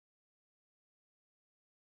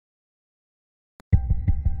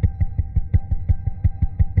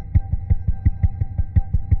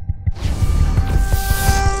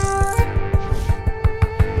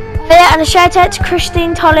yeah, and a shout out to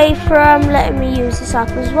Christine Tolley for letting me use this app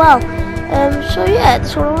as well. So yeah,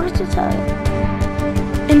 that's what I wanted to tell you.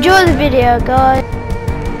 Enjoy the video, guys.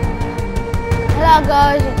 Hello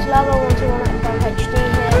guys, it's Lago12185 HD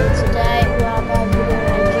here. Today we are going to be doing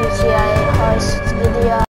a GTA heist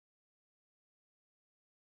video.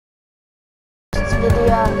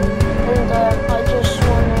 And I just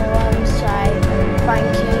want to say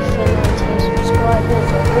thank you for 19 subscribers.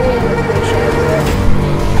 I really appreciate it.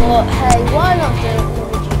 But hey, why not do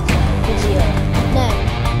another GTA video? Now,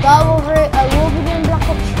 I will be doing Black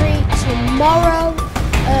Ops 3 tomorrow.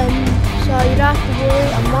 So you don't have to worry.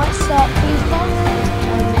 I might start fifa.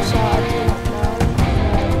 So I do not know.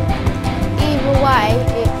 Either way,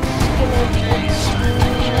 it's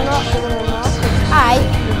not gonna matter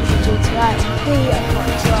because I will be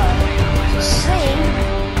Gta5. To see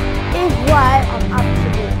if why I'm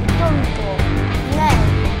absolutely done for. Now,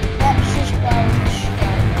 let's just go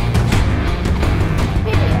straight into the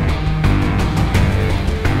video.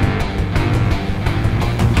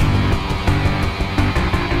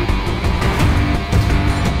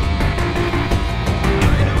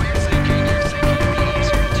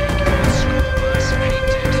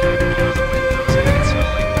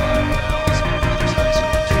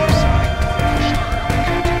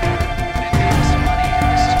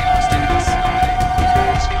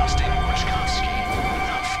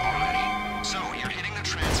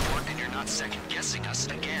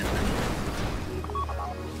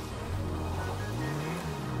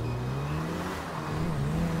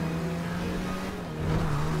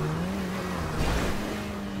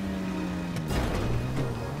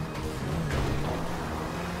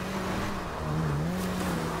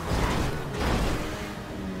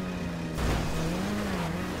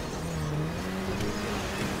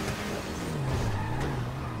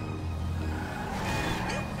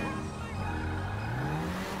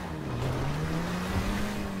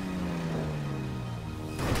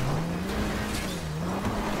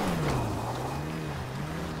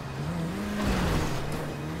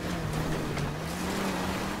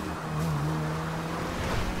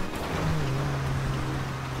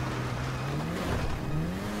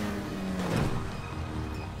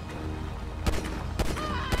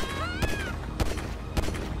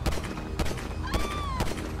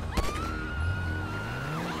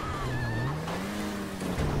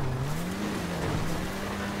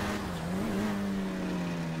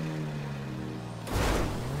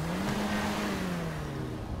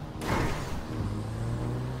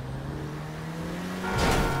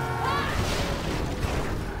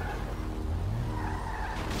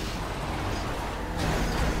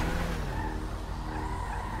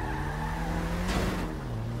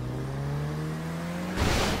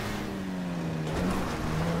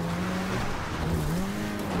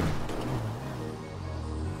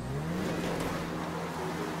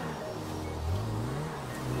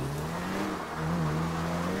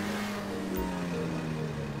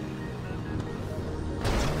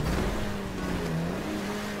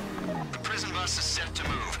 Bus is set to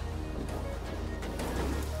move.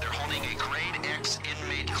 They're holding a grade X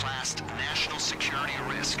inmate classed national security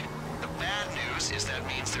risk. The bad news is that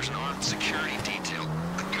means there's an armed security detail.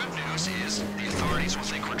 The good news is the authorities will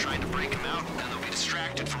think we're trying to break him out and they'll be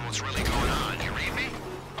distracted from what's really going on. You read me?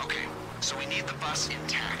 Okay, so we need the bus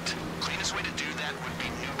intact. Cleanest way to do that would be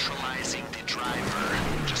neutralizing the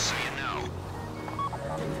driver, just so you know.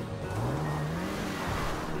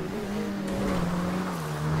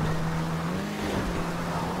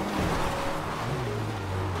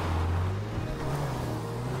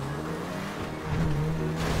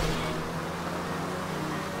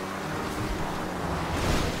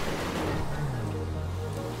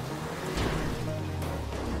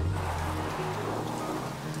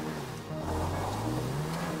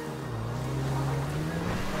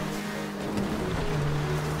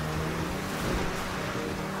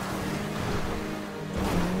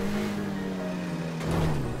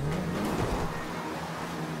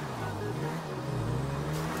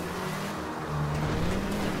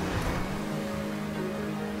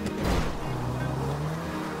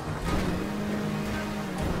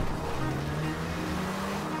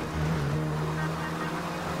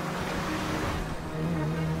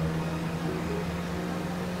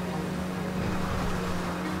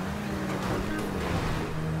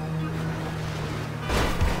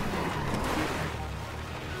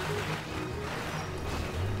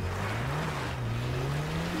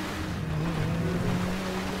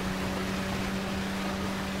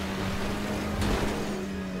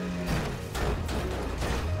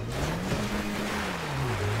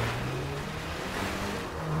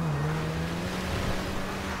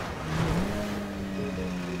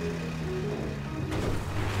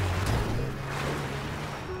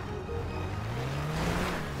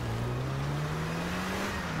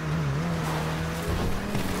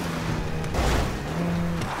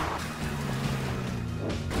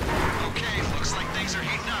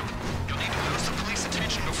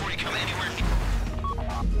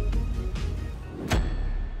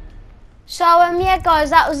 So yeah guys,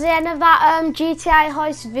 that was the end of that GTA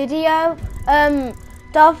heist video.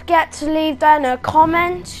 Don't forget to leave down a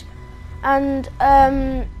comment, and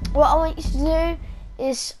what I want you to do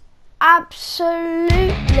is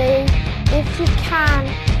absolutely, if you can,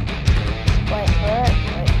 wait for it.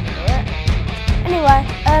 Anyway,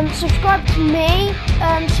 subscribe to me,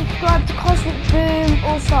 subscribe to Cosmic Boom,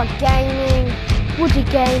 All-Star Gaming, Woody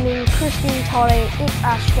Gaming, Christine Tolly, It's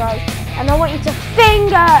Astro, and I want you to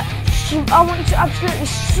absolutely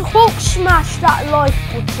Hulk smash that like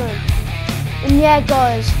button. And yeah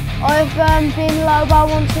guys, I've been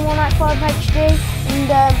Lobo12185HD,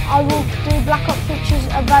 and I will do Black Ops pictures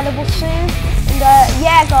available soon. And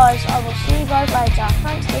yeah guys, I will see you guys later.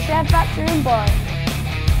 Thanks to SHAREfactory and bye.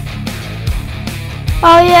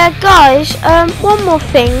 Oh yeah guys, one more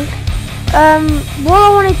thing. What I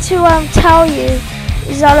wanted to tell you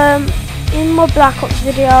is that in my Black Ops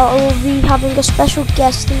video I will be having a special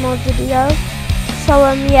guest in my video.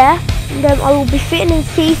 So yeah, and I will be fitting in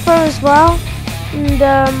FIFA as well. And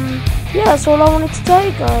yeah, that's all I wanted to tell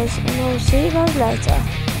you guys, and I will see you guys later.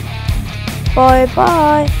 Bye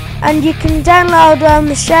bye. And you can download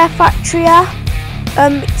the SHAREfactory app.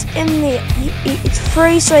 It's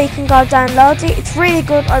free, so you can go download it. It's really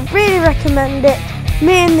good. I really recommend it.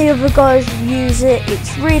 Me and the other guys use it.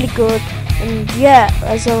 It's really good. And yeah,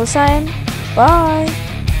 as I was saying, bye.